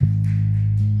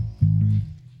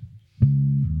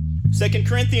2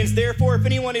 Corinthians, therefore, if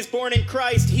anyone is born in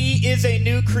Christ, he is a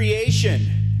new creation.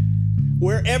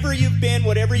 Wherever you've been,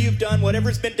 whatever you've done,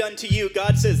 whatever's been done to you,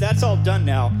 God says, that's all done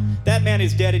now. That man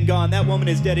is dead and gone. That woman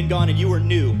is dead and gone, and you are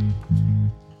new.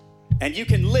 And you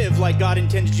can live like God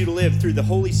intended you to live through the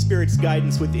Holy Spirit's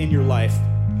guidance within your life.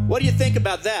 What do you think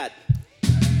about that?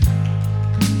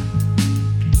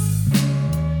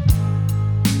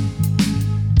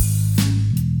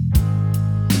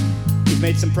 We've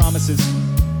made some promises.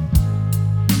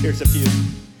 Here's a few.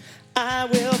 I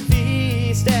will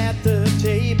feast at the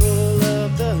table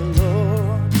of the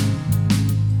Lord.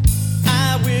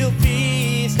 I will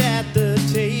feast at the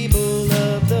table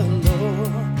of the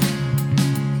Lord.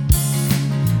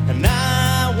 And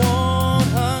I won't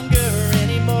hunger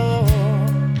anymore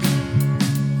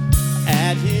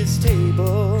at his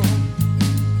table.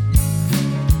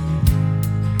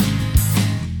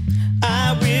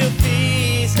 I will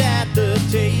feast at the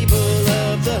table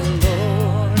of the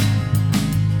Lord.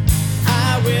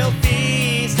 I will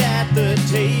feast at the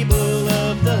table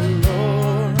of the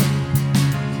Lord.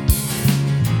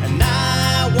 And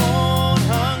I won't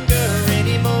hunger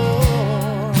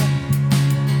anymore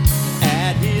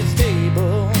at his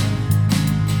table.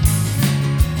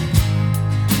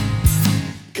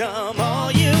 Come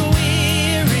all you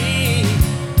weary,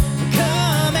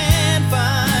 come and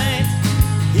find.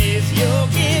 His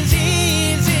yoke is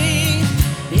easy,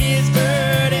 his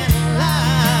burden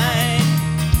light.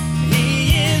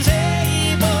 He is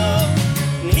able,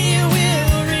 he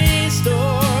will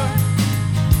restore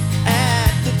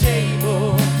at the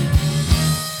table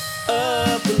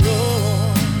of the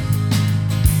Lord.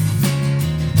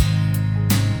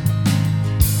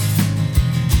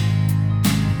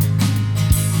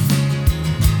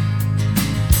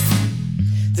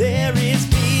 There is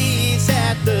peace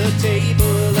at the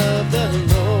table of the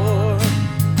Lord.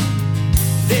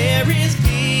 There is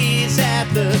peace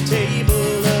at the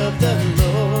table of the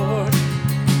Lord.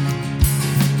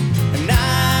 And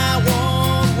I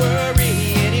won't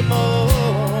worry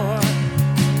anymore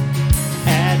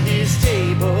at his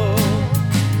table.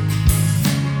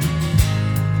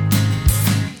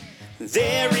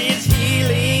 There is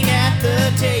healing at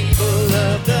the table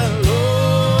of the Lord.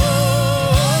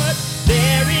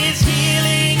 There is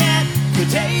healing at the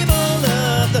table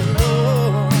of the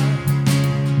Lord.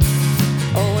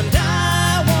 Oh, and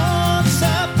I won't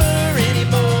suffer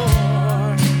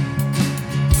anymore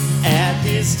at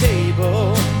his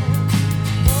table.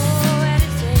 Oh, at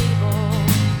his table.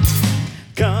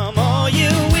 Come all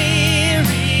you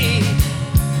weary,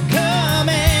 come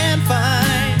and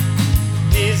find.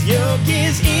 His yoke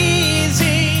is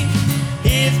easy,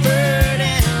 his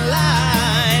burden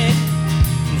light.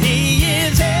 He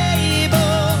is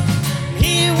able,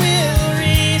 he will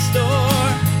restore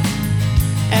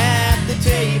at the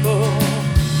table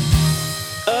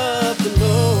of the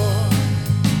Lord.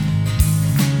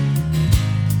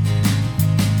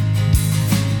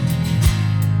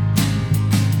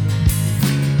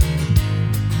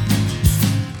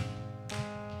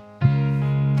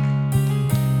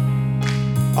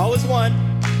 All is one.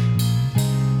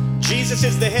 Jesus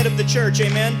is the head of the church,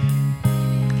 amen?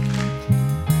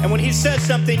 And when he says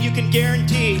something, you can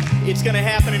guarantee it's going to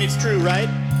happen and it's true, right?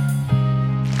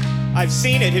 I've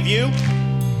seen it, have you?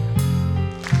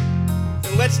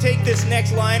 And let's take this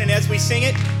next line, and as we sing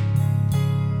it,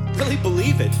 really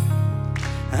believe it.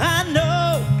 I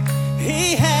know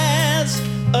he has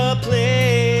a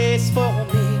place for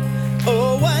me.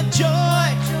 Oh, what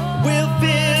joy will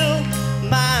fill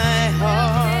my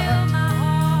heart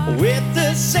with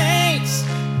the saints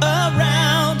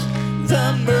around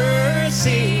the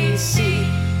mercy seat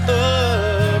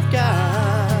of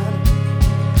God.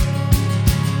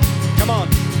 Come on.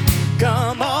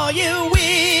 Come all you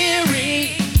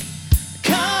weary,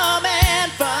 come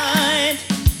and find.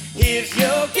 His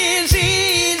yoke is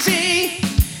easy,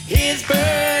 his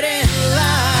burden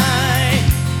light.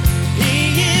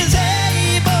 He is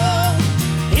able,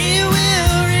 he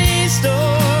will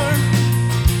restore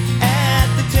at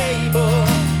the table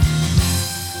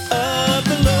of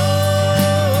the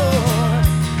Lord.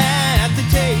 At the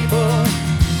table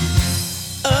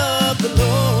of the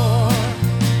Lord.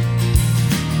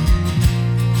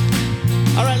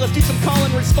 All right, let's do some call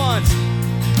and response.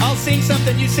 I'll sing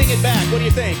something, you sing it back. What do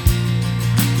you think?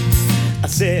 I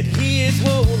said, he is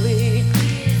holy,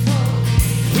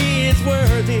 he is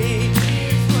worthy,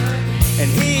 and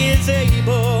he is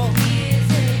able.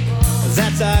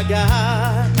 That's our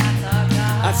God.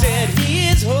 I said, he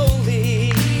is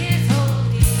holy,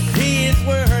 he is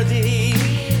worthy,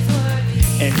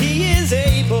 and he is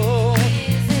able.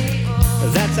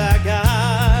 That's our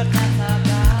God.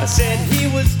 I said, he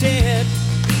was dead,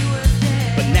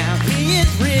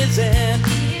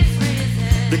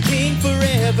 King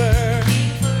forever.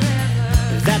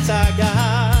 That's our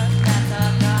God.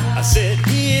 I said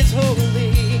he is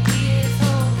holy.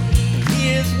 He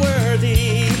is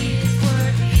worthy.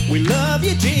 We love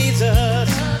you, Jesus.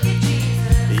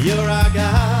 You're our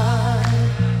God.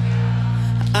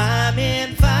 I'm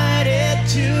invited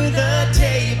to the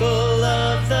table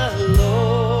of the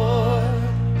Lord.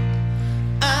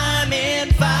 I'm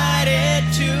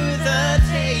invited to the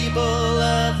table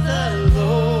of the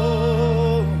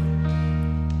Lord.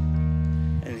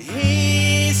 And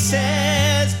he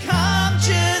says, come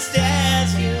just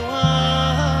as you are.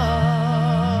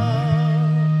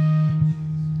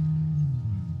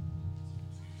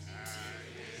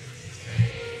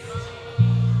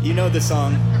 You know the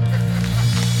song.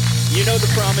 You know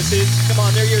the promises. Come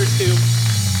on, they're yours too.